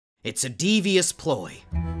It's a devious ploy.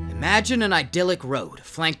 Imagine an idyllic road,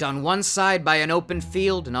 flanked on one side by an open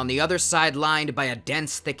field and on the other side lined by a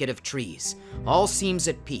dense thicket of trees. All seems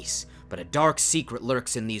at peace, but a dark secret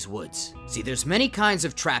lurks in these woods. See, there's many kinds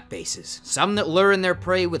of trap bases, some that lure in their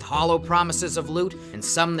prey with hollow promises of loot, and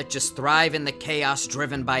some that just thrive in the chaos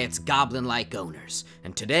driven by its goblin-like owners.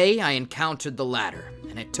 And today I encountered the latter,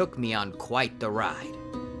 and it took me on quite the ride.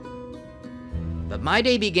 But my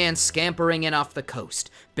day began scampering in off the coast,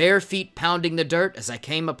 bare feet pounding the dirt as I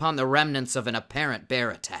came upon the remnants of an apparent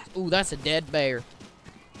bear attack. Ooh, that's a dead bear.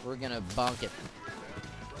 We're gonna bonk it.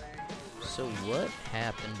 So what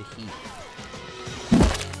happened here?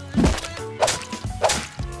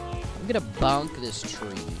 I'm gonna bonk this tree.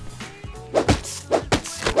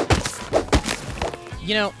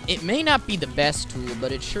 You know, it may not be the best tool,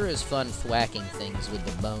 but it sure is fun thwacking things with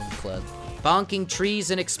the bone club. Bonking trees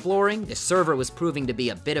and exploring, this server was proving to be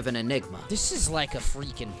a bit of an enigma. This is like a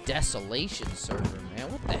freaking desolation server,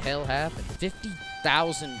 man. What the hell happened?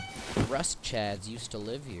 50,000 rust chads used to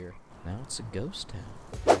live here. Now it's a ghost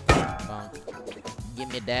town. Bonk.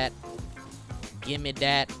 Give me that. Give me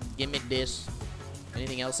that. Give me this.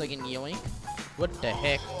 Anything else I can yoink? What the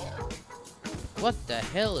heck? What the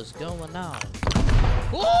hell is going on?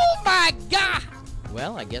 Oh my god!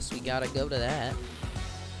 Well, I guess we gotta go to that.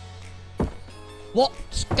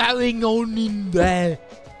 What's going on in there?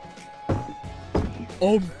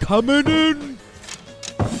 I'm coming in!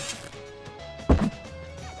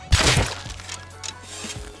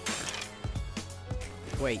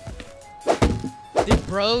 Wait. Did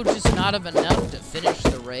bro just not have enough to finish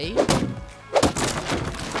the raid?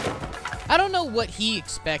 I don't know what he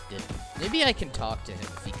expected. Maybe I can talk to him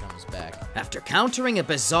if he comes back. After countering a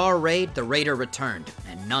bizarre raid, the raider returned,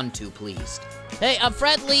 and none too pleased. Hey, I'm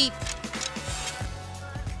friendly!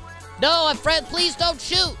 No, I'm friend, please don't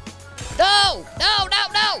shoot! No! No, no,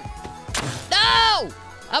 no! No!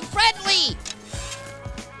 I'm friendly!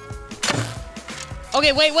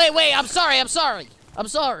 Okay, wait, I'm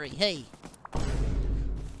sorry, hey.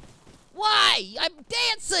 Why? I'm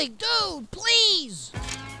dancing, dude, please!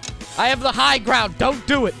 I have the high ground, don't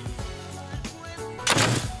do it!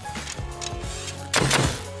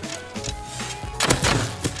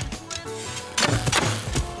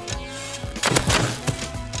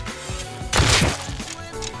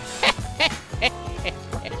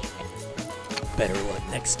 Better luck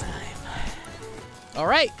next time. All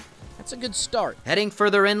right, that's a good start. Heading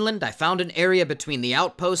further inland, I found an area between the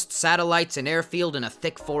outposts, satellites, and airfield in a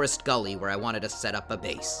thick forest gully where I wanted to set up a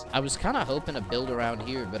base. I was kind of hoping to build around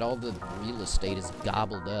here, but all the real estate is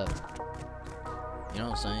gobbled up. You know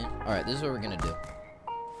what I'm saying? All right, this is what we're gonna do.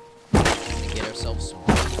 We're gonna get ourselves some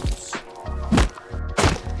tools.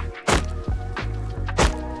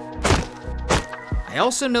 I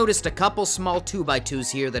also noticed a couple small 2x2s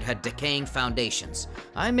here that had decaying foundations.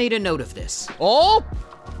 I made a note of this. Oh!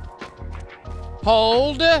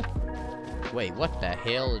 Hold! Wait, what the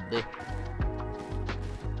hell is this?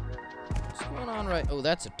 What's going on right? Oh,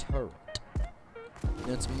 that's a turret.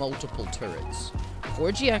 That's multiple turrets.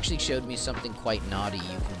 4G actually showed me something quite naughty you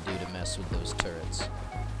can do to mess with those turrets.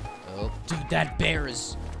 Oh, dude, that bear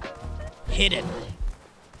is hidden.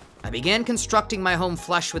 I began constructing my home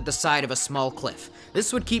flush with the side of a small cliff.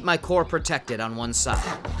 This would keep my core protected on one side.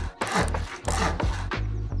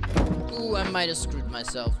 Ooh, I might have screwed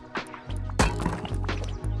myself.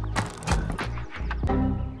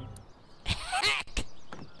 Heck!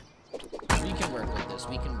 We can work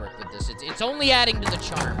with this, It's only adding to the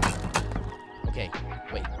charm. Okay,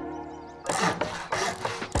 wait.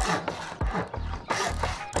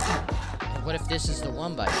 What if this is the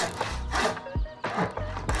 1x2?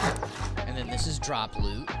 And then this is drop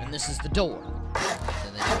loot, and this is the door.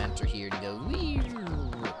 And then you enter here and go, wee.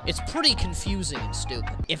 It's pretty confusing and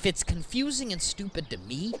stupid. If it's confusing and stupid to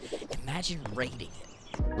me, imagine raiding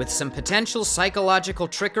it. With some potential psychological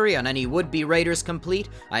trickery on any would-be raiders complete,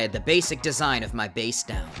 I had the basic design of my base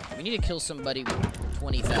down. We need to kill somebody with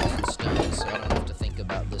 20,000 stones, so I don't have to think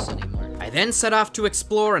about this anymore. I then set off to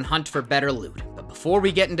explore and hunt for better loot. But before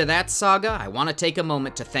we get into that saga, I want to take a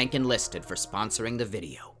moment to thank Enlisted for sponsoring the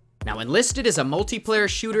video. Now, Enlisted is a multiplayer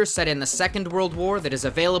shooter set in the Second World War that is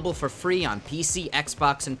available for free on PC,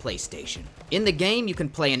 Xbox, and PlayStation. In the game, you can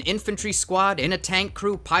play an infantry squad, in a tank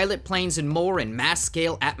crew, pilot planes, and more in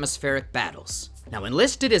mass-scale atmospheric battles. Now,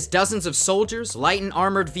 Enlisted is dozens of soldiers, light and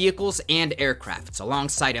armored vehicles, and aircrafts,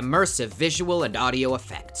 alongside immersive visual and audio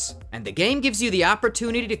effects. And the game gives you the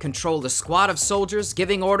opportunity to control the squad of soldiers,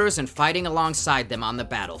 giving orders and fighting alongside them on the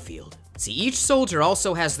battlefield. See, each soldier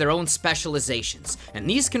also has their own specializations, and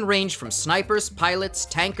these can range from snipers, pilots,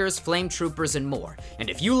 tankers, flame troopers, and more. And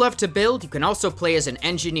if you love to build, you can also play as an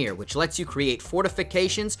engineer, which lets you create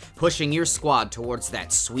fortifications, pushing your squad towards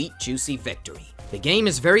that sweet, juicy victory. The game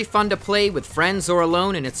is very fun to play with friends or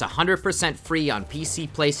alone, and it's 100% free on PC,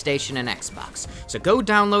 PlayStation, and Xbox. So go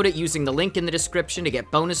download it using the link in the description to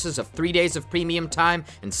get bonuses of 3 days of premium time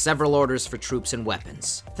and several orders for troops and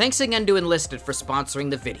weapons. Thanks again to Enlisted for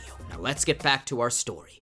sponsoring the video. Now let's get back to our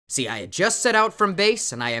story. See, I had just set out from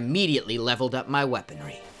base, and I immediately leveled up my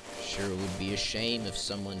weaponry. Sure would be a shame if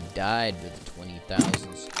someone died with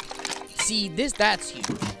 20,000s. See, that's huge.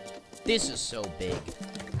 This is so big.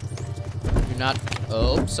 You're not...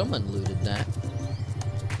 Oh, someone looted that.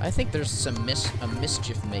 I think there's a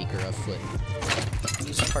mischief maker afoot.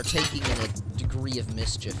 He's partaking in a degree of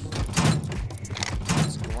mischief.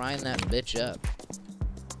 Let's grind that bitch up.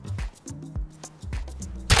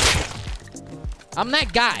 I'm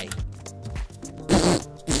that guy.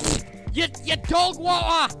 You dog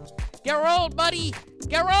water! Geralt, buddy!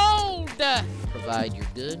 Geralt! Provide your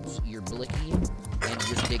goods, your blicky, and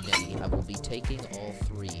your dignity. I will be taking all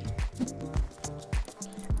three.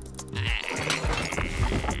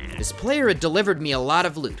 This player had delivered me a lot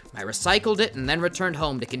of loot. I recycled it and then returned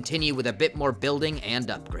home to continue with a bit more building and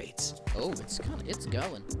upgrades. Oh, it's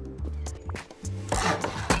going.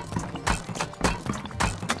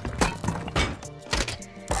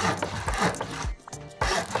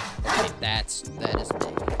 Okay, that is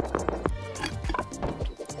big.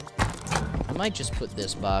 I might just put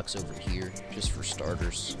this box over here, just for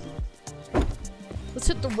starters. Let's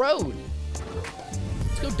hit the road.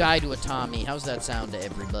 Let's go die to a Tommy. How's that sound to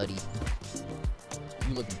everybody?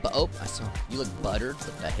 You look you look buttered.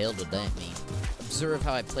 What the hell did that mean? Observe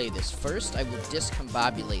how I play this. First, I will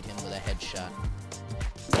discombobulate him with a headshot.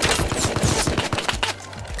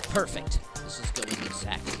 Perfect. This is going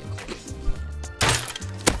exactly according to plan.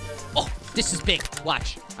 Oh, this is big.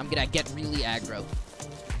 Watch. I'm gonna get really aggro.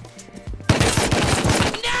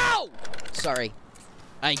 No! Sorry.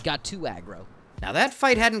 I got too aggro. Now that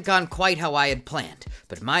fight hadn't gone quite how I had planned,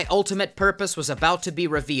 but my ultimate purpose was about to be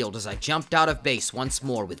revealed as I jumped out of base once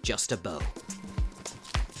more with just a bow.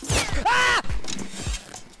 Ah!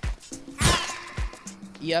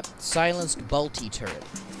 Yep, silenced Balti turret.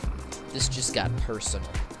 This just got personal.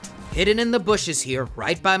 Hidden in the bushes here,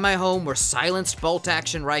 right by my home, were silenced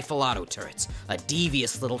bolt-action rifle auto turrets, a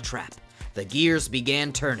devious little trap. The gears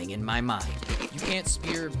began turning in my mind. You can't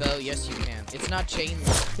spear bow. Yes, you can. It's not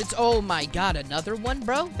chainless. It's, oh my god, another one,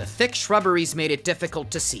 bro? The thick shrubberies made it difficult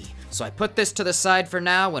to see, so I put this to the side for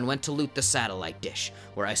now and went to loot the satellite dish,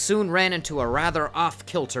 where I soon ran into a rather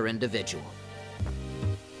off-kilter individual.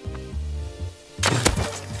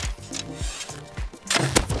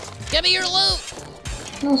 Give me your loot!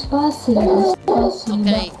 No, spasiba.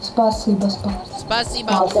 Okay. Spasiba.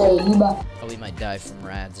 Spasiba. Oh, we might die from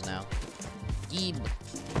rads now. Gib.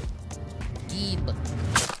 What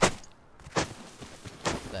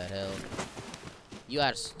the hell? You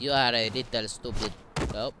are a little stupid.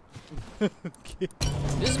 Oh. Okay.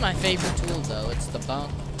 This is my favorite tool though. It's the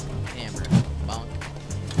bonk hammer. Bonk.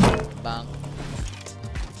 Bonk.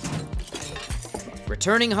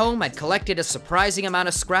 Returning home, I'd collected a surprising amount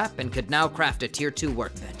of scrap and could now craft a tier 2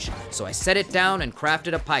 workbench. So I set it down and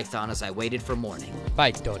crafted a python as I waited for morning.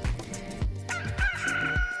 Python.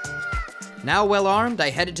 Now well armed, I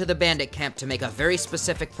headed to the bandit camp to make a very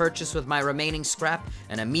specific purchase with my remaining scrap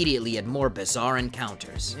and immediately had more bizarre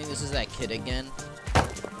encounters. You think this is that kid again?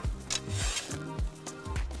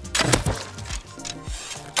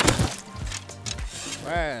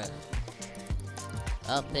 Where?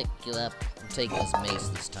 I'll pick you up and take this mace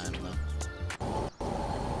this time,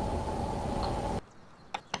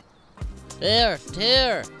 though.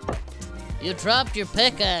 Here! You dropped your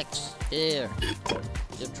pickaxe. Here.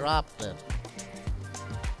 You dropped it.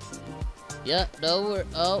 Yeah, no,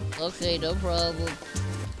 oh, okay, no problem.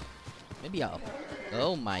 Maybe I'll...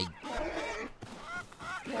 Oh, my...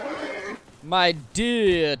 My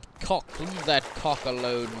dear cock, leave that cock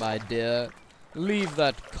alone, my dear. Leave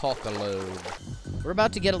that cock alone. We're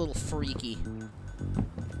about to get a little freaky.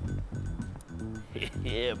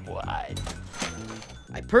 Yeah, boy.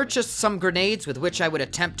 I purchased some grenades with which I would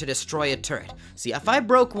attempt to destroy a turret. See, if I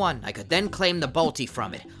broke one, I could then claim the Balti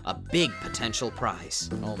from it, a big potential prize.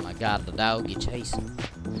 Oh my god, the doggy chasing.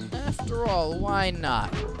 After all, why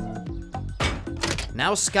not?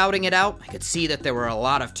 Now scouting it out, I could see that there were a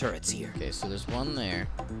lot of turrets here. Okay, so there's one there.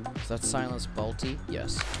 Is that silenced Balti?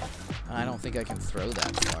 Yes. I don't think I can throw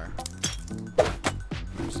that far.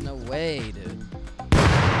 There's no way, dude.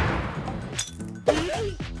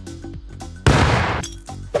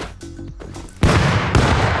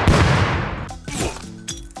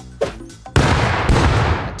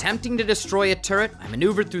 Attempting to destroy a turret, I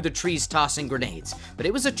maneuvered through the trees tossing grenades, but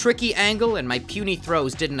it was a tricky angle and my puny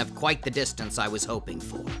throws didn't have quite the distance I was hoping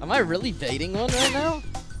for. Am I really baiting one right now?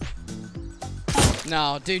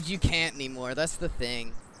 No, dude, you can't anymore. That's the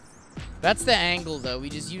thing. That's the angle, though. We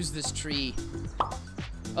just use this tree.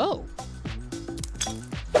 Oh.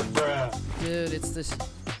 Dude, it's this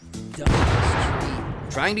dumbest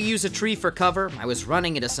tree. Trying to use a tree for cover, I was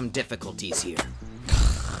running into some difficulties here.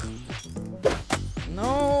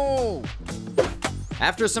 No!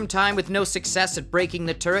 After some time with no success at breaking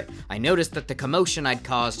the turret, I noticed that the commotion I'd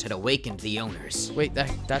caused had awakened the owners. Wait,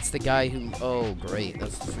 that's the guy who... Oh, great.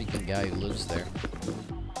 That's the freaking guy who lives there.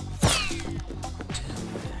 Dude,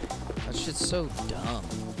 that shit's so dumb.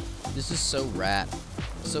 This is so rat.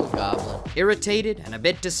 So goblin. Irritated and a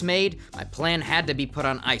bit dismayed, my plan had to be put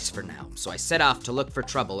on ice for now, so I set off to look for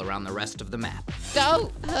trouble around the rest of the map.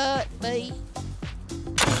 Don't hurt me.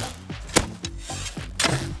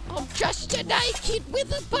 I'm just a naked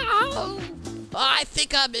with a bow. I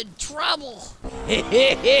think I'm in trouble.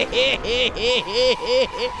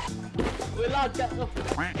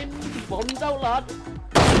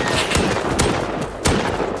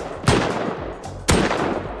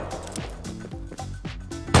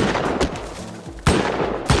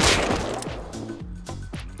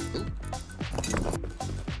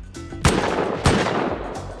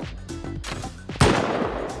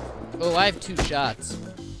 Oh, I have 2 shots.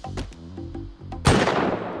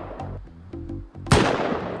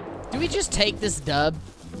 Do we just take this dub?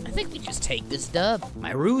 I think we just take this dub.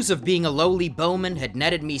 My ruse of being a lowly bowman had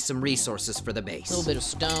netted me some resources for the base. A little bit of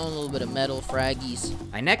stone, a little bit of metal, fraggies.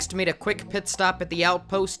 I next made a quick pit stop at the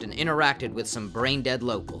outpost and interacted with some brain-dead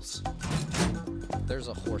locals. There's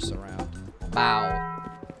a horse around. Bow.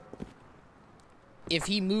 If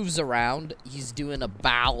he moves around, he's doing a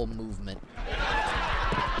bow movement.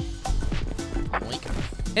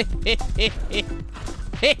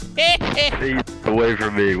 Away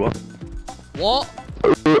from me, what? What?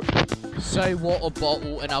 Say water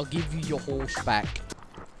bottle and I'll give you your horse back.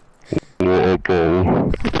 Water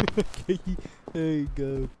bottle. There you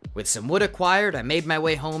go. With some wood acquired, I made my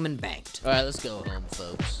way home and banked. Alright, let's go home,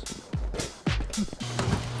 folks.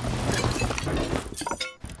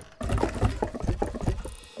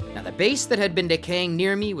 Now, the base that had been decaying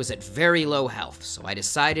near me was at very low health, so I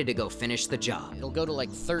decided to go finish the job. It'll go to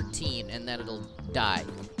like 13 and then it'll die.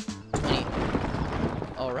 20.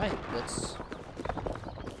 Alright, let's...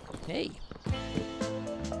 Hey.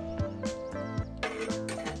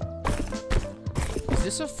 Is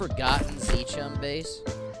this a forgotten Zchem base?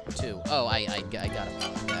 2. Oh, I got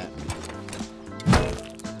him with that.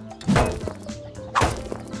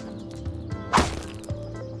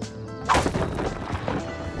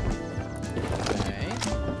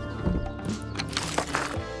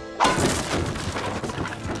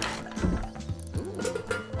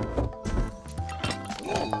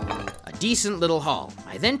 Decent little haul.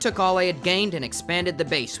 I then took all I had gained and expanded the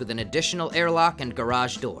base with an additional airlock and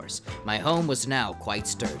garage doors. My home was now quite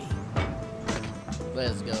sturdy.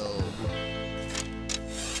 Let's go.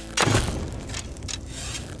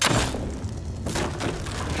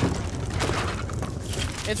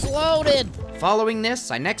 It's loaded! Following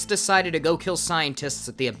this, I next decided to go kill scientists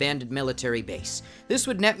at the abandoned military base. This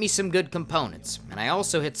would net me some good components, and I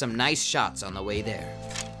also hit some nice shots on the way there.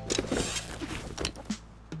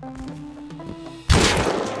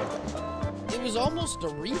 It was almost a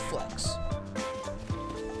reflex.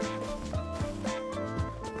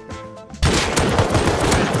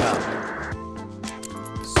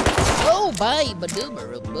 Oh, bye,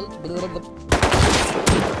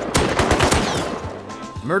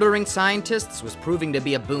 Murdering scientists was proving to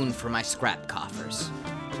be a boon for my scrap coffers.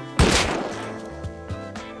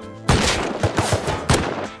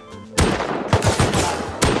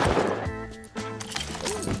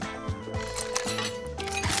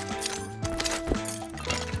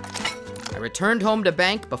 I returned home to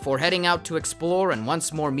bank before heading out to explore and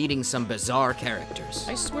once more meeting some bizarre characters.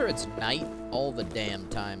 I swear it's night all the damn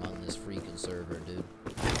time on this freaking server, dude.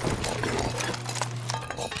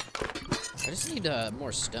 I just need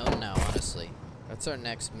more stone now, honestly. That's our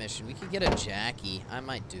next mission. We could get a Jackie. I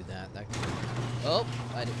might do that. Oh,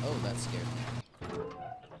 oh, that scared me.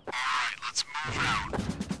 Alright, let's move out.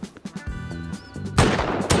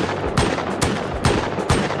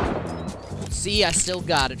 See, I still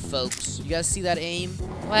got it, folks. You guys see that aim?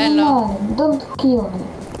 No, don't kill me.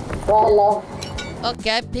 Hello.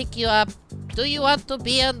 Okay, I pick you up. Do you want to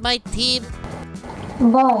be on my team?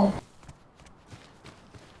 Bye.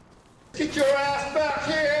 Get your ass back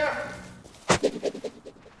here!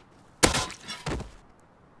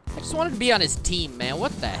 I just wanted to be on his team, man.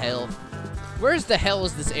 What the hell? Where's the hell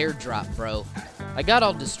is this airdrop, bro? I got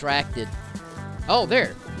all distracted. Oh,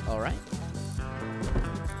 there. All right.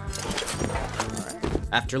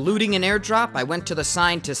 After looting an airdrop, I went to the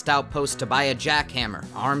scientist outpost to buy a jackhammer,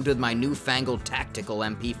 armed with my newfangled tactical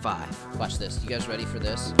MP5. Watch this. You guys ready for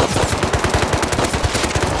this?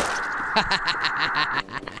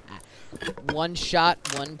 One shot,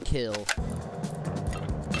 one kill.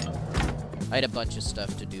 I had a bunch of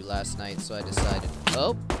stuff to do last night, so I decided...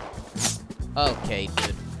 Oh! Okay,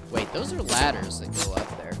 dude. Wait, those are ladders that go up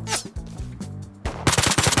there.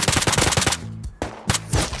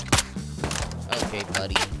 Okay,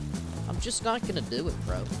 buddy. I'm just not gonna do it,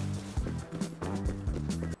 bro.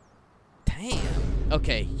 Damn.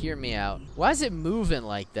 Okay, hear me out. Why is it moving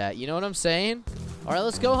like that? You know what I'm saying? Alright,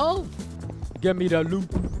 let's go home. Get me that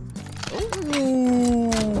loot.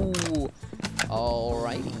 Ooh.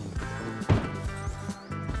 Alrighty.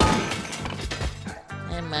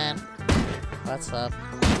 Hey, man. What's up?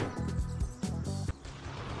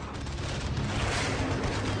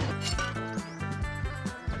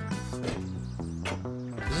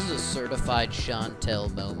 This is a certified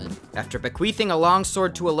Chantel moment. After bequeathing a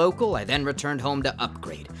longsword to a local, I then returned home to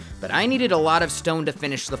upgrade. But I needed a lot of stone to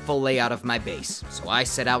finish the full layout of my base, so I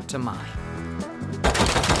set out to mine.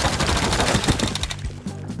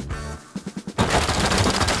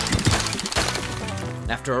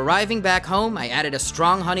 After arriving back home, I added a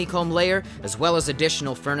strong honeycomb layer, as well as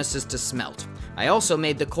additional furnaces to smelt. I also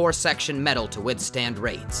made the core section metal to withstand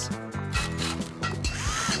raids.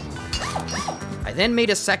 I then made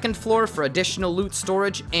a second floor for additional loot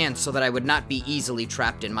storage and so that I would not be easily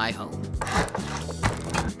trapped in my home.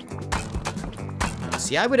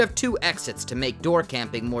 See, I would have 2 exits to make door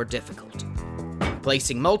camping more difficult.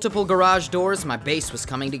 Placing multiple garage doors, my base was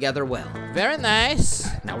coming together well. Very nice.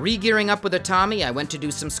 Now re-gearing up with a Tommy, I went to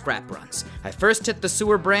do some scrap runs. I first hit the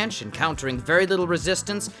sewer branch, encountering very little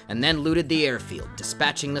resistance, and then looted the airfield,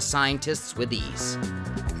 dispatching the scientists with ease.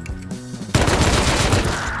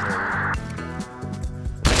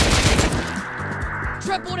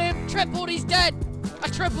 Tripled him! Tripled! He's dead! I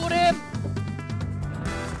tripled him!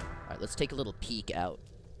 Alright, let's take a little peek out.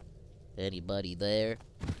 Anybody there?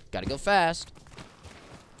 Gotta go fast.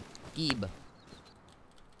 Geeb.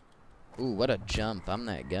 Ooh, what a jump. I'm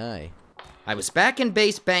that guy. I was back in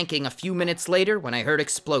base banking a few minutes later when I heard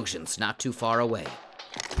explosions not too far away.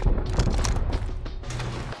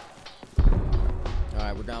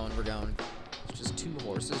 Alright, we're going, we're going. It's just 2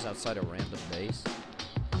 horses outside a random base.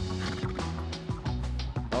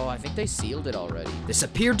 Oh, I think they sealed it already. This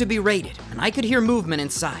appeared to be raided, and I could hear movement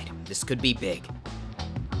inside. This could be big.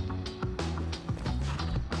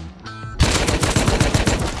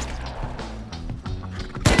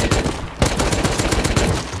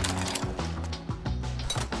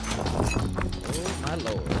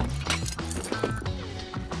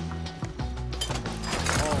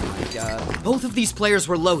 Both of these players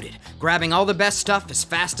were loaded. Grabbing all the best stuff as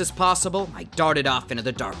fast as possible, I darted off into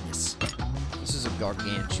the darkness. This is a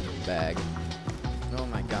gargantuan bag. Oh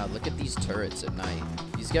my god, look at these turrets at night.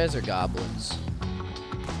 These guys are goblins.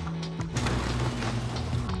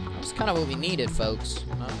 That's kind of what we needed, folks.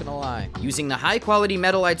 Not gonna lie. Using the high-quality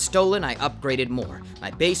metal I'd stolen, I upgraded more.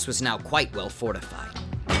 My base was now quite well fortified.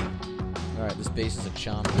 Alright, this base is a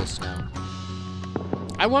chomp list now.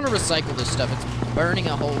 I want to recycle this stuff. It's burning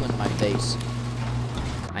a hole in my base.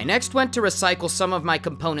 I next went to recycle some of my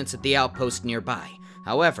components at the outpost nearby.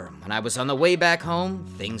 However, when I was on the way back home,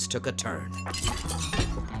 things took a turn.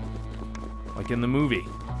 Like in the movie.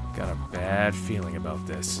 Got a bad feeling about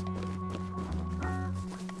this.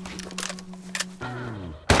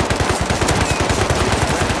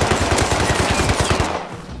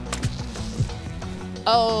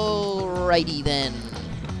 Alrighty then.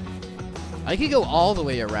 I could go all the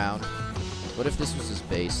way around. What if this was his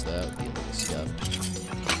base, though? That would be a little scuffed.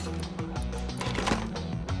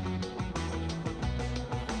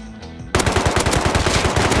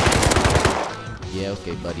 Yeah,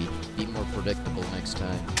 okay, buddy. Be more predictable next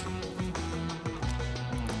time.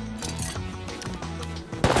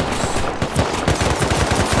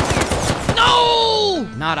 No!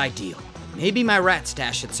 Not ideal. Maybe my rat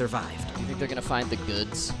stash had survived. Do you think they're gonna find the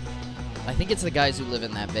goods? I think it's the guys who live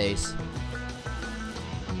in that base.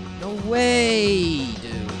 No way,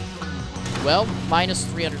 dude. Well, minus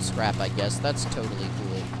 300 scrap, I guess. That's totally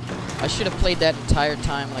cool. I should have played that entire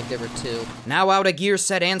time like there were 2. Now out a gear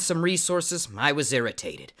set and some resources, I was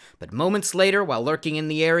irritated. But moments later, while lurking in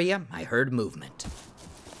the area, I heard movement.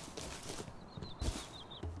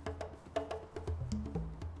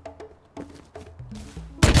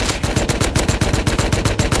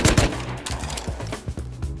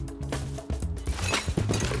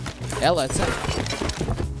 Hell, that's it.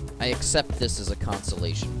 I accept this as a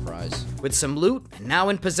consolation prize. With some loot, and now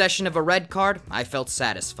in possession of a red card, I felt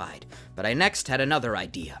satisfied. But I next had another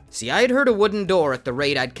idea. See, I had heard a wooden door at the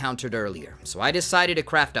raid I'd countered earlier, so I decided to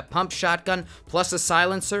craft a pump shotgun plus a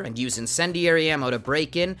silencer and use incendiary ammo to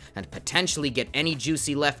break in and potentially get any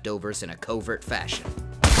juicy leftovers in a covert fashion.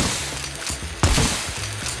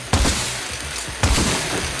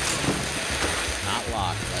 Not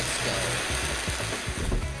locked, let's go.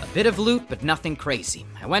 A bit of loot, but nothing crazy.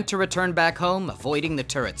 I went to return back home, avoiding the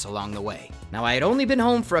turrets along the way. Now, I had only been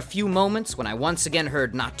home for a few moments when I once again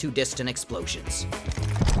heard not too distant explosions.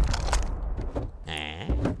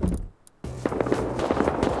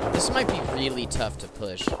 This might be really tough to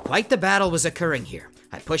push. Quite the battle was occurring here.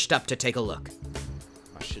 I pushed up to take a look.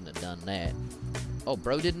 I shouldn't have done that. Oh,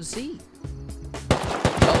 bro didn't see.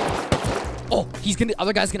 Oh,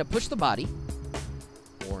 other guy's gonna push the body.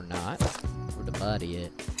 Or not. Where the body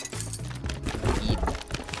at?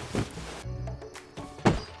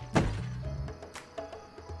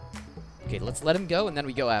 Okay, let's let him go, and then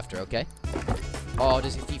we go after, okay? Oh,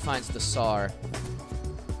 if he finds the SAR.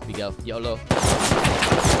 Here we go. YOLO.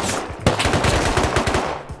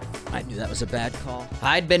 I knew that was a bad call.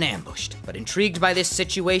 I'd been ambushed, but intrigued by this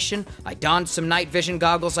situation, I donned some night vision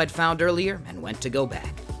goggles I'd found earlier and went to go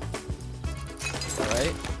back.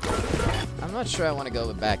 Alright. I'm not sure I want to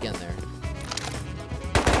go back in there.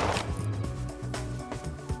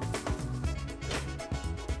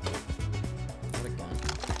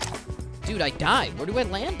 Dude, I died. Where do I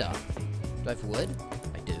land on? Do I have wood?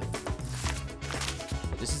 I do.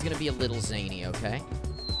 This is gonna be a little zany, okay?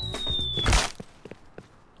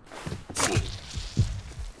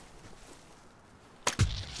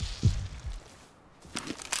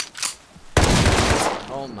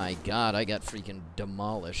 Oh my god, I got freaking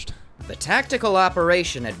demolished. The tactical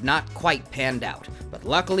operation had not quite panned out, but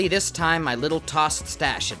luckily this time my little tossed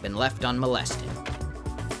stash had been left unmolested.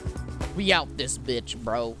 We out this bitch,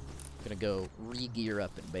 bro. Gonna go re-gear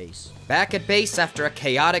up at base. Back at base after a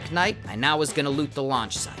chaotic night, I now was gonna loot the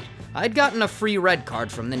launch site. I'd gotten a free red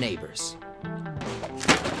card from the neighbors.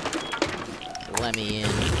 Let me in.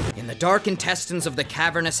 In the dark intestines of the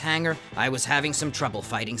cavernous hangar, I was having some trouble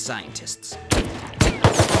fighting scientists.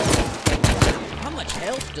 How much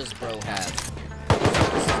health does bro have?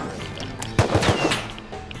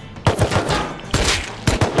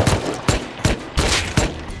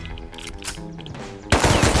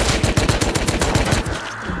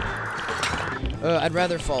 I'd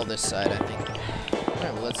rather fall this side, I think.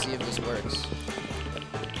 Alright, well, let's see if this works.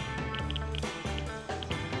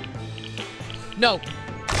 No!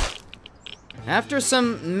 After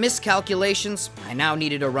some miscalculations, I now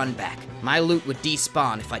needed to run back. My loot would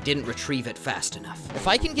despawn if I didn't retrieve it fast enough. If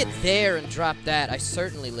I can get there and drop that, I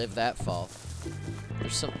certainly live that fall.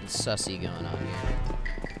 There's something sussy going on here.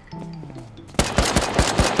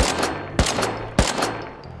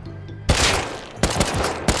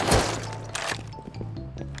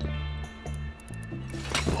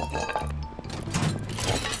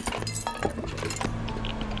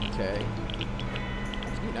 Okay.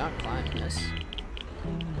 Can you not climb this?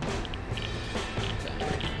 Okay.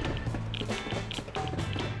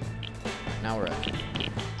 Now we're up.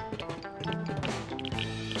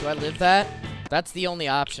 Do I live that? That's the only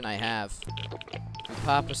option I have. We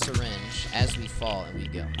pop a syringe as we fall and we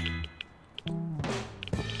go.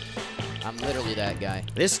 I'm literally that guy.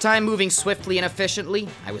 This time, moving swiftly and efficiently,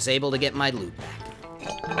 I was able to get my loot back.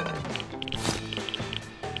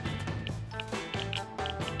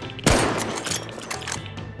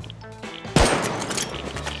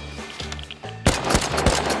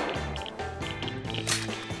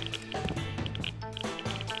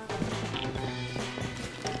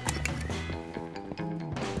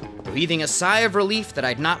 Breathing a sigh of relief that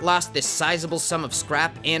I'd not lost this sizable sum of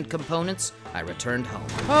scrap and components, I returned home.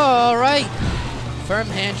 All right. Firm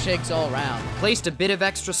handshakes all around. Placed a bit of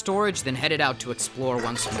extra storage, then headed out to explore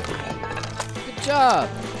once more. Good job.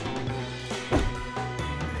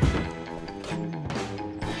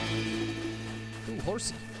 Ooh,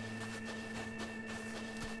 horsey.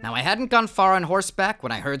 Now, I hadn't gone far on horseback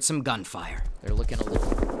when I heard some gunfire. They're looking a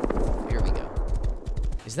little... Here we go.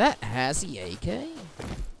 Is that Hazzy AK?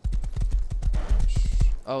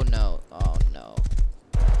 Oh no, oh no.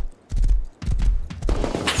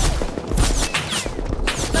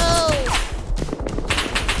 No!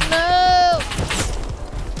 No!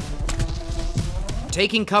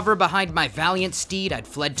 Taking cover behind my valiant steed, I'd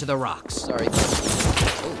fled to the rocks. Sorry.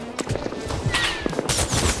 Oh.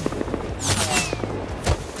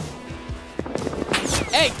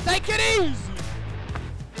 Hey, take it easy!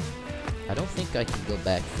 I don't think I can go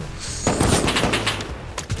back first.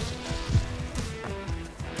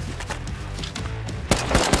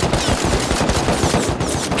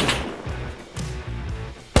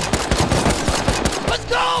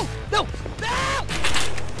 No! No!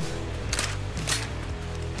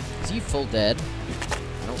 Is he full dead?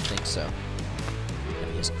 I don't think so.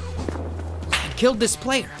 There he is. I killed this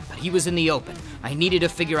player, but he was in the open. I needed to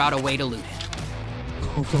figure out a way to loot him.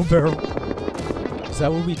 Hobo barrel. Is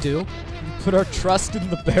that what we do? We put our trust in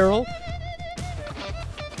the barrel?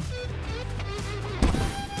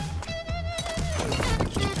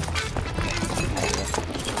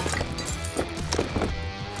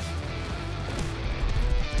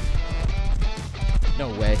 No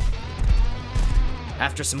way.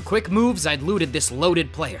 After some quick moves, I'd looted this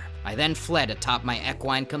loaded player. I then fled atop my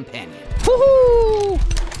equine companion. Woohoo!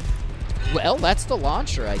 Well, that's the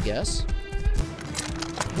launcher, I guess.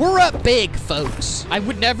 We're up big, folks. I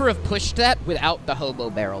would never have pushed that without the hobo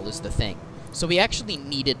barrel is the thing. So we actually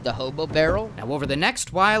needed the hobo barrel. Now, over the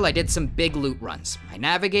next while, I did some big loot runs. I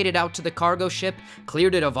navigated out to the cargo ship,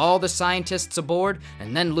 cleared it of all the scientists aboard,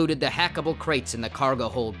 and then looted the hackable crates in the cargo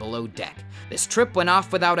hold below deck. This trip went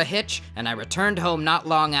off without a hitch, and I returned home not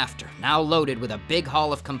long after, now loaded with a big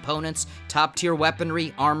haul of components, top-tier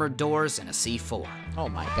weaponry, armored doors, and a C4. Oh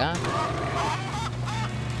my god.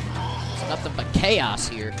 There's nothing but chaos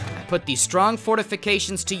here. I put these strong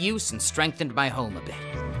fortifications to use and strengthened my home a bit.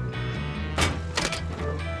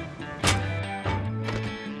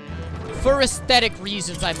 For aesthetic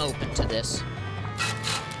reasons, I'm open to this.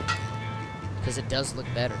 Because it does look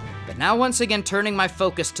better. But now, once again turning my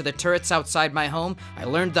focus to the turrets outside my home, I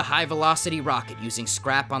learned the high-velocity rocket using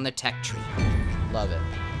scrap on the tech tree. Love it.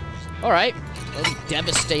 Alright, well, we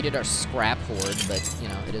devastated our scrap horde, but, you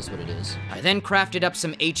know, it is what it is. I then crafted up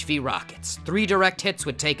some HV rockets. 3 direct hits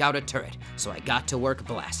would take out a turret, so I got to work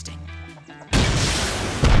blasting. I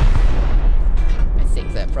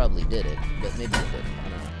think that probably did it, but maybe it didn't. I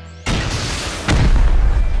don't know.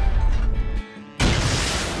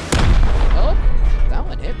 Oh, that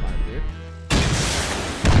one hit marker.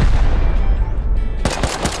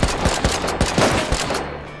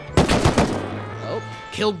 Oh.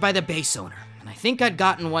 Killed by the base owner, and I think I'd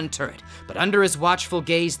gotten 1 turret, but under his watchful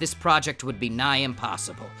gaze, this project would be nigh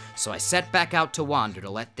impossible. So I set back out to wander to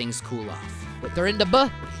let things cool off. But they're in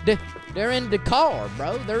the they're in the car,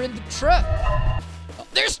 bro. They're in the truck. Oh,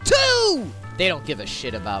 there's 2! They don't give a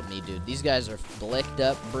shit about me, dude. These guys are blicked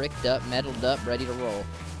up, bricked up, metaled up, ready to roll.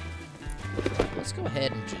 Let's go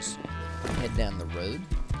ahead and just head down the road.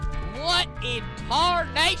 What in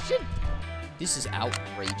tarnation? This is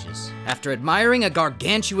outrageous. After admiring a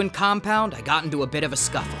gargantuan compound, I got into a bit of a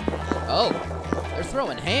scuffle. Oh, they're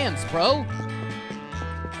throwing hands, bro.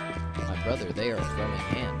 My brother, they are throwing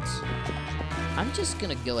hands. I'm just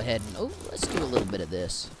gonna go ahead and, oh, let's do a little bit of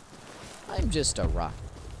this. I'm just a rock.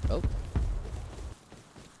 Oh.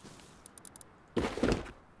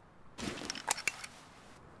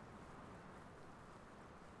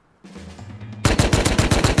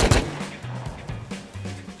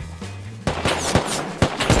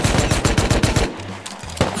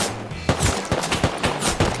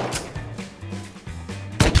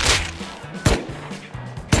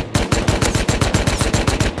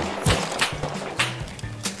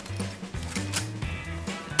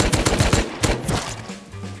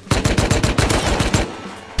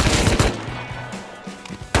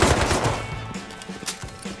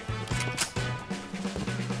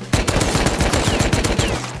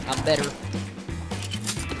 Better.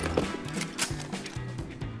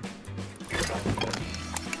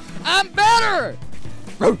 I'm better!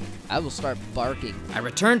 I will start barking. I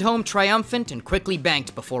returned home triumphant and quickly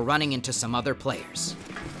banked before running into some other players.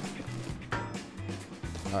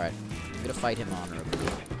 Alright, I'm gonna fight him honorably.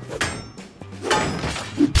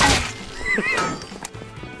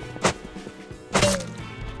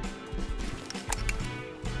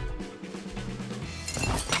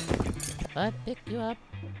 I picked you up.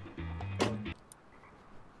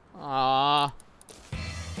 Aww.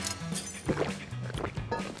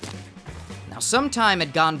 Now, some time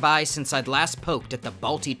had gone by since I'd last poked at the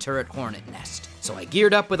Balti turret hornet nest, so I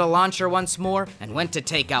geared up with a launcher once more and went to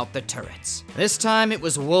take out the turrets. This time, it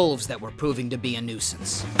was wolves that were proving to be a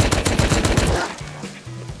nuisance.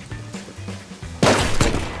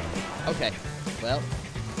 Okay, well.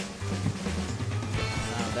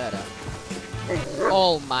 Found that out.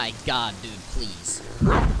 Oh my god, dude, please.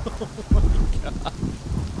 Oh my god.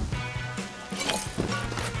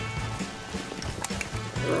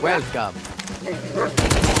 Welcome. That's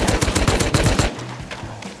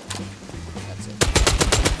it.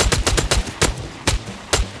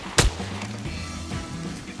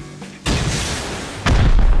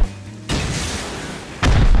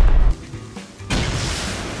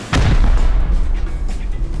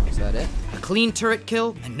 Is that it? clean turret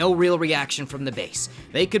kill and no real reaction from the base.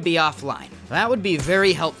 They could be offline. That would be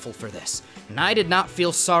very helpful for this, and I did not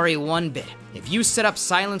feel sorry one bit. If you set up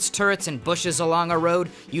silenced turrets and bushes along a road,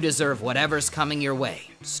 you deserve whatever's coming your way.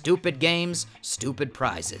 Stupid games, stupid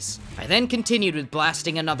prizes. I then continued with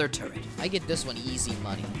blasting another turret. I get this one easy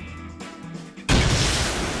money.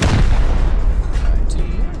 Alright, 2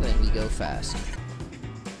 more, then we go fast.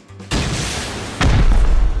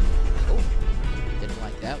 Oh, didn't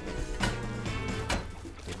like that one.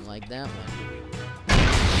 Didn't like that one.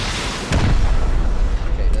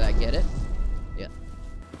 Okay, did I get it? Yeah.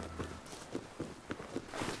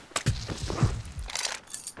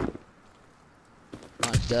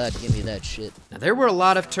 Dud, give me that shit. Now, there were a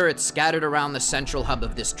lot of turrets scattered around the central hub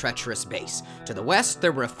of this treacherous base. To the west,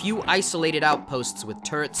 there were a few isolated outposts with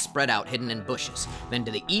turrets spread out hidden in bushes. Then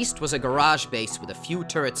to the east was a garage base with a few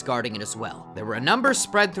turrets guarding it as well. There were a number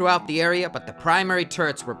spread throughout the area, but the primary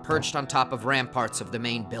turrets were perched on top of ramparts of the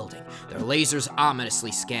main building, their lasers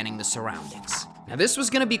ominously scanning the surroundings. Now, this was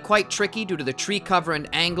going to be quite tricky due to the tree cover and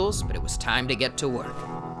angles, but it was time to get to work.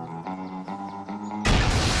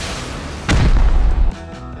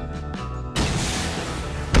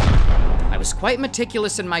 I was quite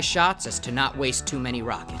meticulous in my shots as to not waste too many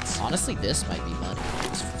rockets. Honestly, this might be money.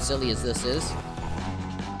 As silly as this is.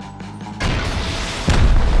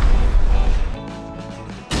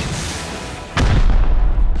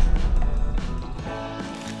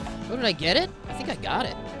 Oh, did I get it? I think I got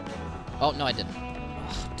it. Oh, no, I didn't.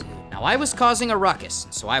 Oh, dude. Now, I was causing a ruckus,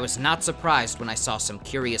 so I was not surprised when I saw some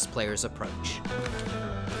curious players approach.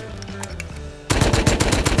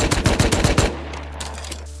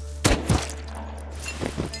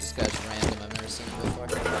 This guy's random. I've never seen him before.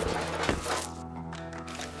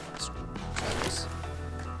 Let's try this.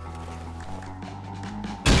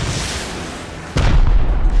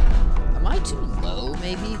 Am I too low,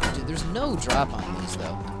 maybe? Dude, there's no drop on these,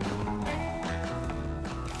 though.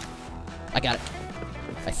 I got it.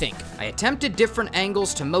 I think. I attempted different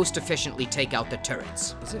angles to most efficiently take out the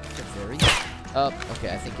turrets. Is it the very... Oh,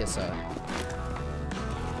 okay, I think it's, I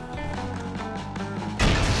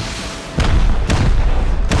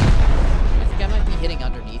think I might be hitting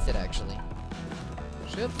underneath it, actually.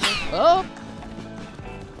 Should be. Oh!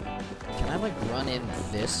 Can I, like, run in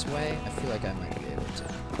this way? I feel like I might be able to.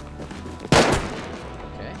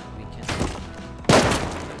 Okay, we can.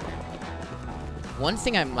 One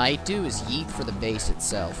thing I might do is yeet for the base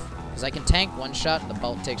itself. Because I can tank one shot and the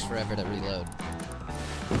bolt takes forever to reload.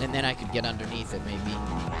 And then I could get underneath it, maybe.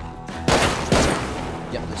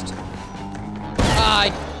 Yep, there's two.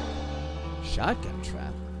 Shotgun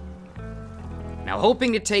trap. Now,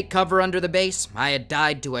 hoping to take cover under the base, I had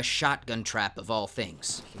died to a shotgun trap of all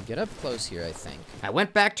things. You can get up close here, I think. I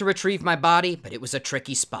went back to retrieve my body, but it was a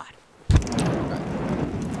tricky spot. Right.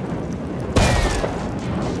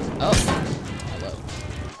 Oh. Hello.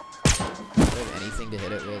 Do I have anything to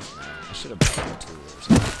hit it with? No. I should have brought a tool or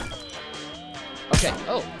something. Okay.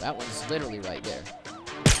 Oh, that one's literally right there.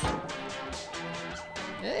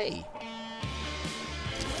 Hey.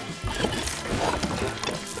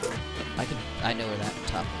 I know where that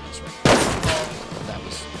top one is right. That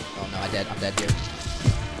was... Oh no, I'm dead here.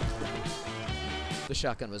 The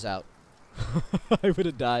shotgun was out. I would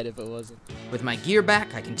have died if it wasn't. With my gear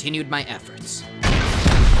back, I continued my efforts.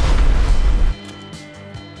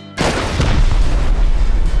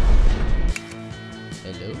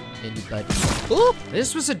 Hello? Anybody? Oop!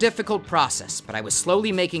 This was a difficult process, but I was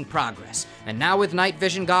slowly making progress, and now with night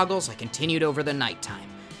vision goggles, I continued over the nighttime.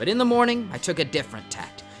 But in the morning, I took a different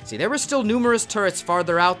tact. See, there were still numerous turrets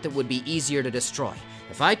farther out that would be easier to destroy.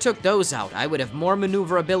 If I took those out, I would have more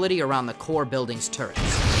maneuverability around the core building's turrets.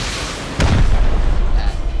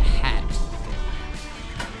 That hat.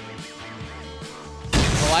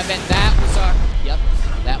 Oh, I bet that was our... Yep,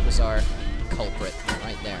 that was our culprit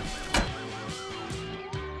right there.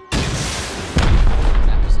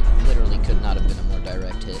 Literally could not have been a more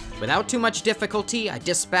direct hit. Without too much difficulty, I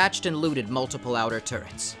dispatched and looted multiple outer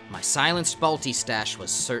turrets. My silenced Balti stash was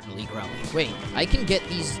certainly growing. Wait, I can get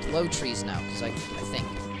these low trees now, because I think.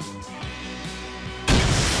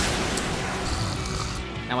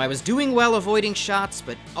 Now, I was doing well avoiding shots,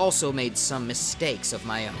 but also made some mistakes of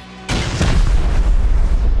my own.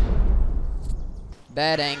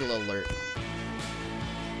 Bad angle alert.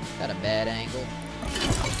 Got a bad angle.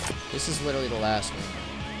 This is literally the last one.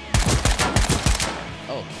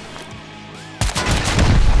 Oh.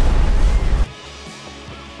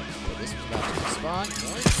 Okay, this was about to respawn.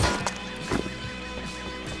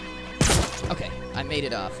 Okay, I made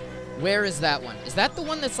it off. Where is that one? Is that the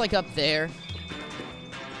one that's like up there?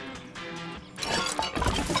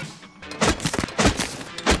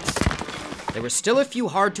 There were still a few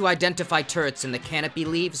hard-to-identify turrets in the canopy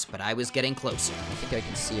leaves, but I was getting closer. I think I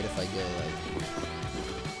can see it if I go like here.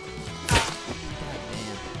 God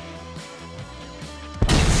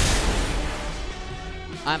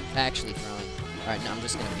damn. I'm actually throwing. Alright, now I'm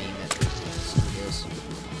just gonna beam it. Yes.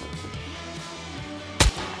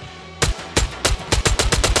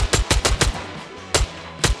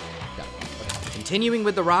 Continuing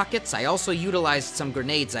with the rockets, I also utilized some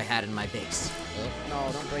grenades I had in my base. Oh,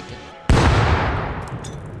 no, don't break it.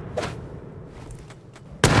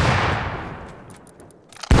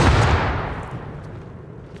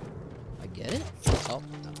 I get it? Oh,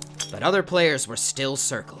 no. But other players were still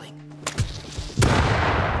circling.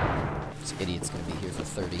 This idiot's gonna be here for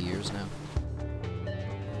 30 years now.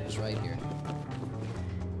 He's right here.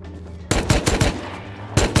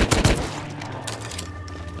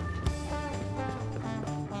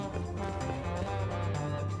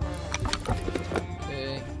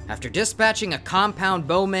 After dispatching a compound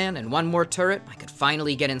bowman and one more turret, I could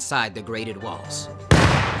finally get inside the grated walls.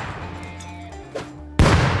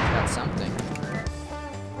 Got something.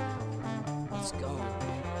 Let's go.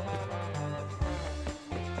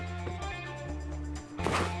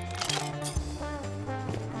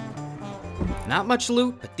 Not much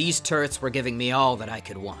loot, but these turrets were giving me all that I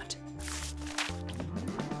could want.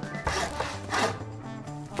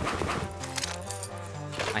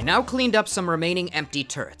 I now cleaned up some remaining empty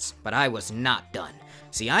turrets, but I was not done.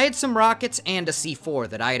 See, I had some rockets and a C4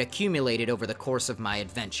 that I had accumulated over the course of my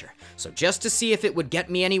adventure, so just to see if it would get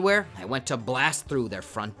me anywhere, I went to blast through their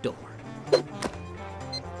front door.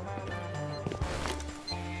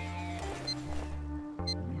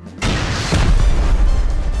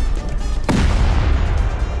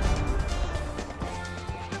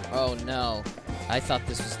 Oh no, I thought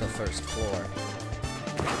this was the first floor.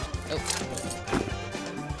 Oh.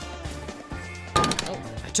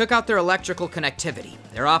 I took out their electrical connectivity.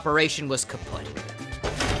 Their operation was kaput.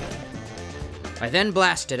 I then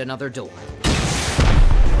blasted another door.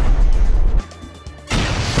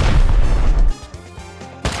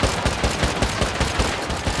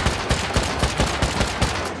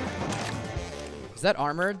 Is that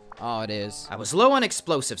armored? Oh, it is. I was low on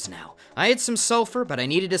explosives now. I had some sulfur, but I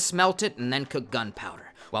needed to smelt it and then cook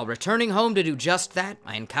gunpowder. While returning home to do just that,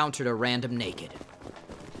 I encountered a random naked.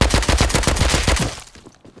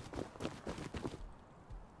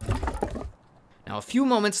 Now, a few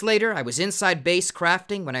moments later, I was inside base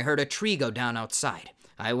crafting when I heard a tree go down outside.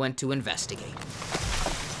 I went to investigate.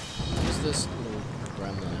 Who's this little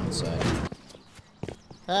gremlin outside?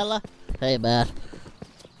 Hello? Hey, man.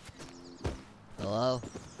 Hello?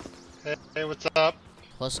 Hey, what's up?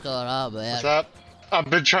 What's going on, man? What's up? I've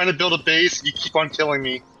been trying to build a base, and you keep on killing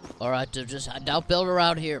me. Alright, dude, just don't build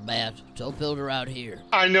around here, man. Don't build around here.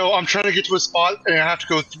 I know, I'm trying to get to a spot, and I have to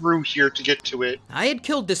go through here to get to it. I had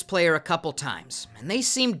killed this player a couple times, and they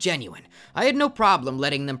seemed genuine. I had no problem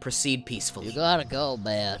letting them proceed peacefully. You gotta go,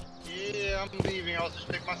 man. Yeah, I'm leaving. I'll just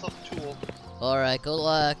make myself a tool. Alright, good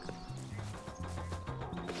luck.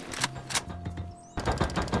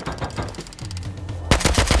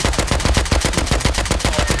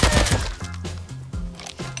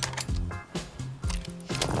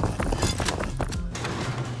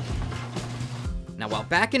 Now, while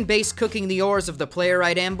back in base cooking the ores of the player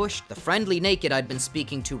I'd ambushed, the friendly naked I'd been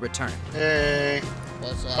speaking to returned. Hey.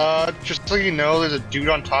 What's up? Just so you know, there's a dude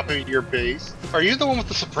on top of your base. Are you the one with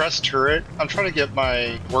the suppressed turret? I'm trying to get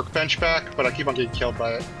my workbench back, but I keep on getting killed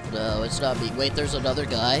by it. No, it's not me. Wait, there's another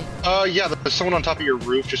guy? Yeah, there's someone on top of your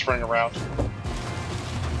roof just running around.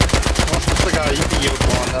 That's the guy you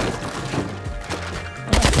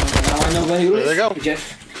Now I know where you There they go.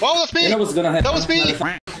 Jeff. Oh, that's me! You know what's gonna happen. That was me!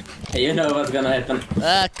 You know what's gonna happen.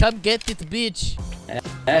 Come get it, bitch.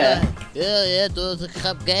 Yeah, dude,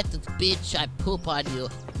 come get it, bitch. I poop on you.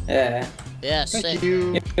 Yeah. Yeah, Thank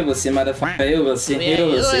you. You will see, motherfucker. You will see. Yeah, You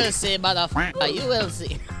will see. motherfucker. You will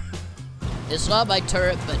see. It's not my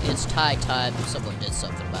turret, but it's high time someone did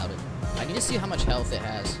something about it. I need to see how much health it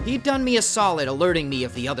has. He'd done me a solid alerting me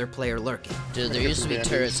of the other player lurking. Dude, there used to be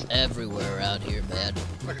turrets everywhere around here, man.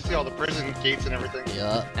 I can see all the prison gates and everything.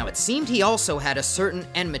 Yeah. Now, it seemed he also had a certain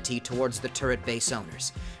enmity towards the turret base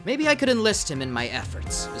owners. Maybe I could enlist him in my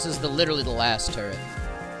efforts. This is literally the last turret.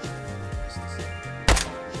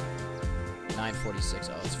 946.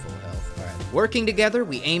 Oh, it's full health. Alright. Working together,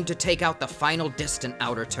 we aimed to take out the final distant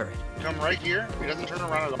outer turret. Come right here. He doesn't turn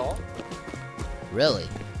around at all. Really?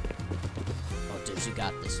 Oh, dude, you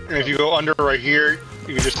got this. And if you go under right here,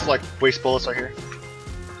 you can just, like, waste bullets right here.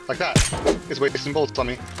 Like that. It's wasting bullets on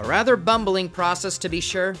me. A rather bumbling process, to be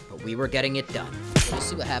sure, but we were getting it done. Let me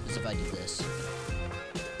see what happens if I do this.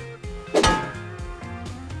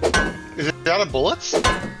 Is it out of bullets?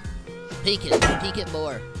 Peek it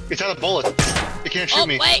more. It's out of bullets. It can't shoot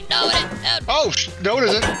me. Oh, wait, no, it. Oh, no, it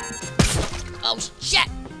isn't. Oh, shit.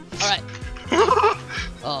 All right.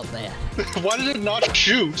 Oh, man. Why did it not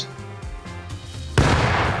shoot?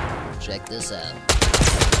 Check this out.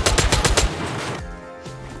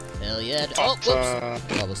 Hell yeah. Oh,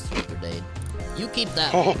 whoops. Almost threw a grenade. You keep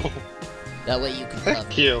that one. Oh, That way you can cover.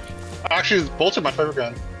 thank you. Actually, bolts are my favorite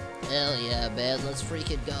gun. Hell yeah, man. Let's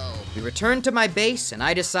freaking go. We returned to my base, and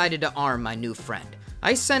I decided to arm my new friend.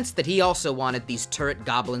 I sensed that he also wanted these turret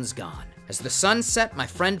goblins gone. As the sun set, my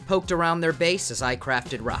friend poked around their base as I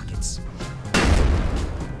crafted rockets.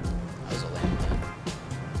 I was away.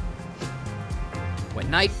 When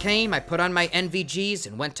night came, I put on my NVGs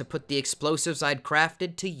and went to put the explosives I'd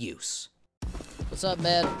crafted to use. What's up,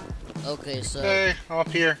 man? Okay, so... Hey, I'm up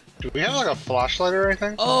here. Do we have like a flashlight or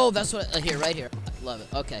anything? Oh, that's what... here, right here. I love it.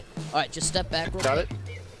 Okay. Alright, just step back real Got quick.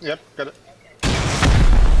 it? Yep, got it.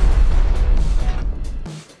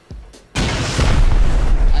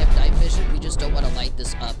 I have night vision. We just don't want to light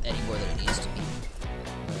this up any more than it needs to be.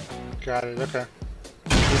 Got it, okay.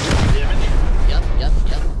 Damage? Yep.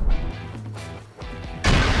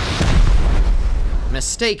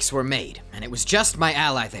 Mistakes were made, and it was just my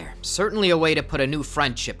ally there. Certainly a way to put a new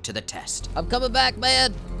friendship to the test. I'm coming back,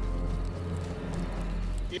 man.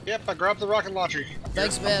 Yep, I grabbed the rocket launcher.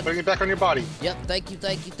 Thanks, Here, man. I'm putting it back on your body. Yep, thank you.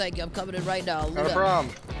 I'm coming in right now. Not a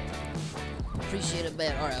problem. Appreciate it,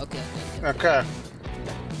 man. Alright, okay. Okay.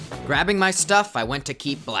 Grabbing my stuff, I went to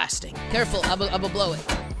keep blasting. Careful, I'm gonna blow it.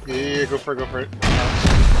 Yeah, go for it.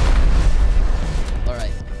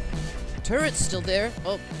 Alright. Turret's still there.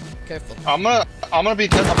 Oh, careful. I'm gonna be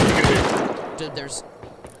good. Dude, there's...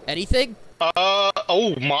 anything?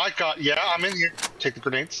 Oh my god, yeah, I'm in here. Take the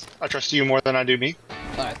grenades. I trust you more than I do me.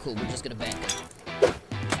 Alright, cool. We're just gonna bank it.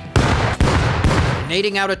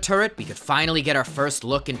 Grenading out a turret, we could finally get our first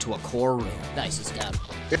look into a core room. Nice, it's down.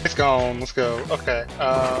 It's gone, let's go. Okay,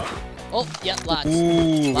 Oh, yep, lots.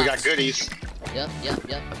 ooh, we Lots. got goodies. Yep.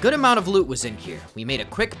 A good amount of loot was in here. We made a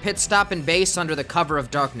quick pit stop in base under the cover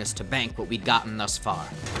of darkness to bank what we'd gotten thus far.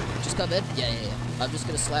 Just come in? Yeah. I'm just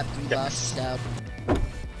gonna slap 3 boxes down.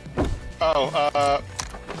 Oh,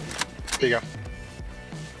 there you go.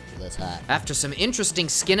 That's hot. After some interesting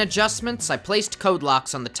skin adjustments, I placed code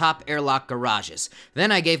locks on the top airlock garages.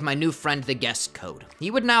 Then I gave my new friend the guest code.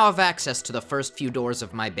 He would now have access to the first few doors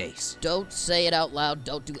of my base. Don't say it out loud.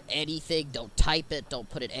 Don't do anything. Don't type it. Don't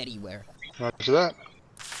put it anywhere. Roger that.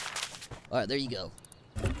 Alright, there you go.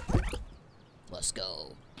 Let's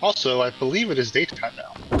go. Also, I believe it is daytime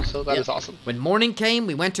now, so that is awesome. When morning came,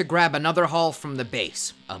 we went to grab another haul from the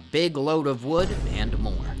base. A big load of wood and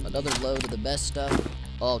more. Another load of the best stuff.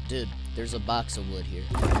 Oh, dude, there's a box of wood here.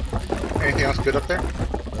 Anything else good up there?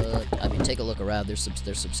 I mean, take a look around. There's some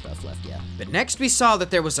stuff left, yeah. But next we saw that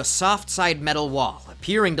there was a soft side metal wall,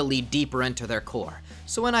 appearing to lead deeper into their core.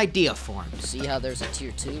 So an idea formed. See how there's a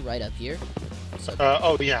tier 2 right up here? So,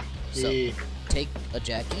 Oh yeah. so take a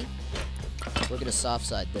Jackie. We're gonna soft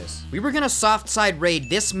side this. We were gonna soft side raid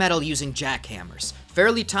this metal using jackhammers.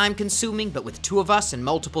 Fairly time consuming, but with 2 of us and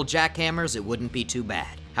multiple jackhammers, it wouldn't be too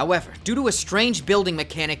bad. However, due to a strange building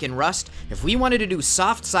mechanic in Rust, if we wanted to do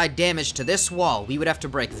soft side damage to this wall, we would have to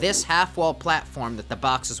break this half wall platform that the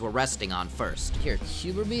boxes were resting on first. Here,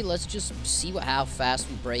 humor me. Let's just see how fast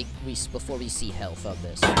we break before we see health on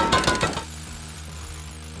this.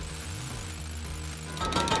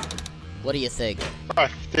 What do you think? I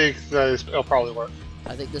think it'll probably work.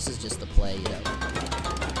 I think this is just the play, you know.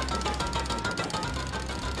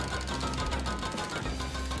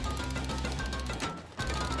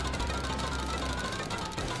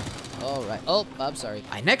 Alright. Oh, I'm sorry.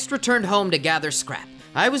 I next returned home to gather scrap.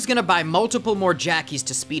 I was gonna buy multiple more jackies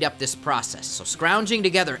to speed up this process, so scrounging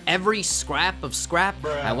together every scrap of scrap,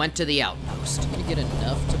 I went to the outpost. I'm gonna get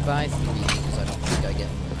enough to buy 3 because I don't think I get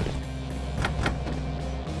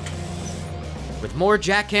more. With more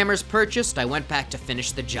jackhammers purchased, I went back to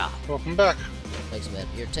finish the job. Welcome back. Thanks, man.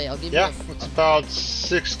 Here, Tay, I'll give Yeah, you it's about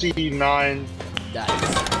 69.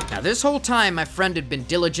 Nice. Now this whole time, my friend had been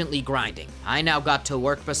diligently grinding. I now got to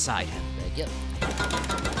work beside him. Thank you.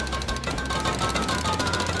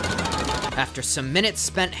 After some minutes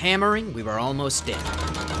spent hammering, we were almost in.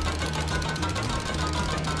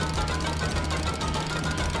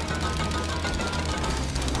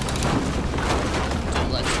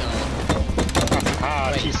 Let's go. Ah,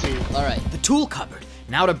 Wait. TC. Alright. The tool cupboard.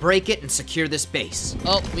 Now to break it and secure this base.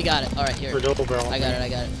 Oh, we got it. Alright, here. For double barrel. I got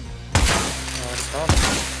it.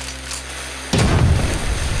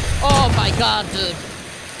 Oh my god, dude.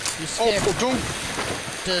 You scared me.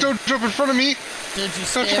 Don't jump in front of me. Dude, you Don't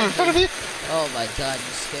scared jump in front of me. me. Oh my god,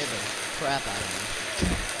 you scared me. crap out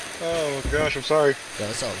of me. Oh gosh, I'm sorry. No,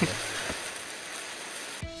 it's all good.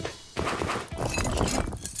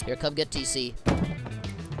 Here, come get TC.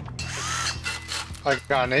 I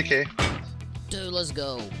got an AK. Dude, let's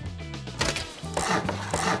go.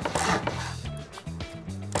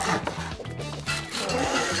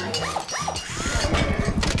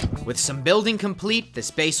 With some building complete,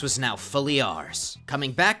 this base was now fully ours.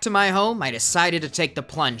 Coming back to my home, I decided to take the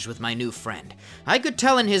plunge with my new friend. I could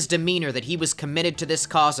tell in his demeanor that he was committed to this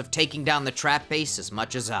cause of taking down the trap base as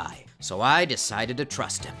much as I. So I decided to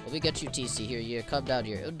trust him. Let me get you TC here. Come down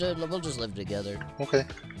here. Dude, we'll just live together. Okay.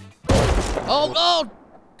 Oh,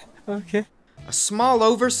 no! Okay. A small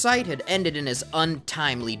oversight had ended in his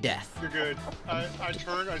untimely death. You're good. I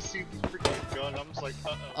turn, I see the freaking gun, I'm just like,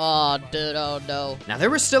 Oh, dude, oh no. Now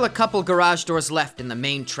there were still a couple garage doors left in the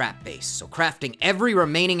main trap base, so crafting every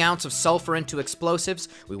remaining ounce of sulfur into explosives,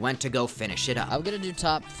 we went to go finish it up. I'm gonna do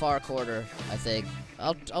top far corner, I think.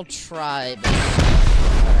 I'll try, but...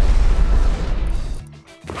 Alright.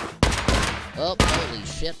 Oh, holy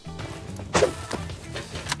shit.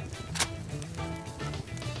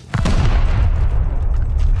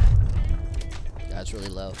 That's really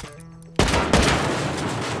low.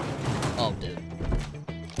 Oh, dude.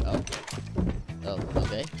 Oh. Oh,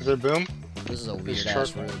 okay. is it boom? This is a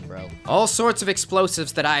weird-ass room, bro. All sorts of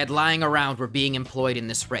explosives that I had lying around were being employed in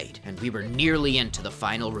this raid, and we were nearly into the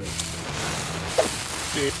final room.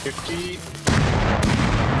 50.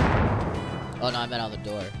 Oh, no, I meant on the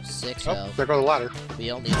door. 6 Oh, health. there goes the ladder.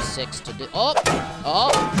 We only have 6 to do. Oh!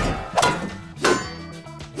 Oh!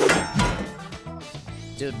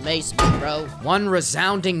 Dude, mace me, bro. One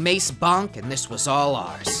resounding mace bonk, and this was all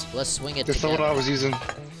ours. Let's swing it This is the one together. I was using.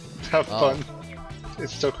 Have Oh. fun.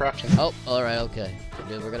 It's still crafting. Oh, alright, okay.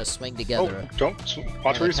 Dude, we're gonna swing together. Oh, don't.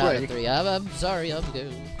 Watch where you Count of swing. 3. I'm sorry, I'm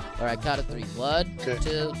good. Alright, count of 3. 1, Okay.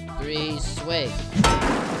 2, 3, swing.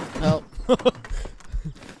 Oh.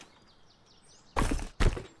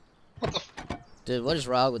 Dude, what is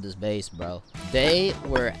wrong with this base, bro? They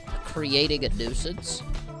were creating a nuisance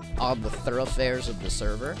on the thoroughfares of the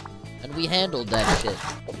server, and we handled that shit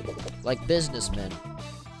like businessmen.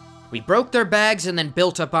 We broke their bags and then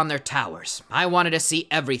built up on their towers. I wanted to see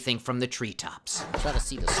everything from the treetops. I'm trying to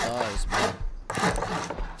see the stars, man.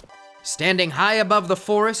 Standing high above the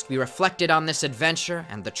forest, we reflected on this adventure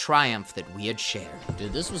and the triumph that we had shared.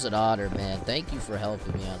 Dude, this was an honor, man. Thank you for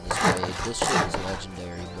helping me on this raid. This shit is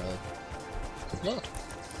legendary, bro. Look.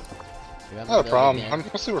 No problem. I'm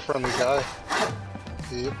a super friendly guy.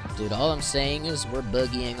 Yep. Dude, all I'm saying is we're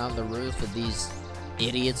boogieing on the roof of these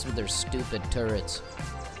idiots with their stupid turrets.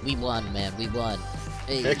 We won, man. We won.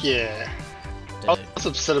 Hey, Heck yeah. dude. I was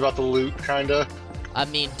upset about the loot, kinda. I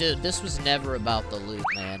mean, dude, this was never about the loot,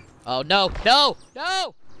 man. Oh, no! No!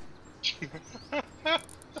 No!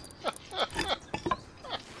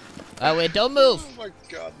 Oh, wait, don't move! Oh my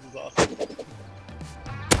god, this is awesome. Yep,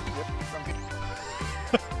 I'm here.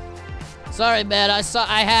 Sorry, man, I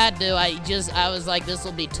had to. I was like, this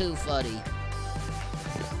will be too funny.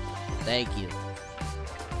 Thank you.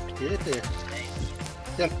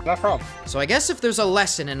 Yeah, no problem. So I guess if there's a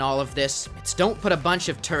lesson in all of this, it's don't put a bunch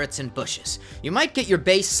of turrets in bushes. You might get your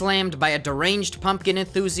base slammed by a deranged pumpkin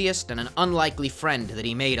enthusiast and an unlikely friend that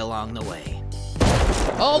he made along the way.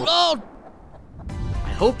 Oh, no! I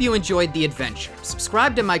hope you enjoyed the adventure.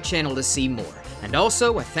 Subscribe to my channel to see more. And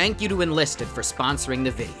also, a thank you to Enlisted for sponsoring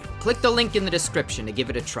the video. Click the link in the description to give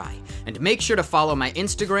it a try. And make sure to follow my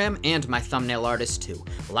Instagram and my thumbnail artist too.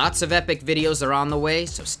 Lots of epic videos are on the way,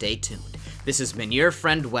 so stay tuned. This has been your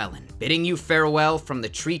friend Welyn, bidding you farewell from the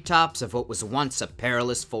treetops of what was once a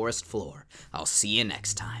perilous forest floor. I'll see you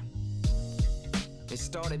next time. It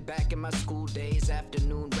started back in my school days,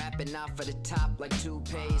 afternoon rapping off at the top like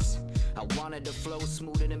toupees. I wanted to flow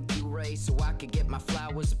smoother than puree so I could get my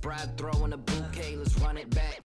flowers, bride throwing a bouquet, let's run it back.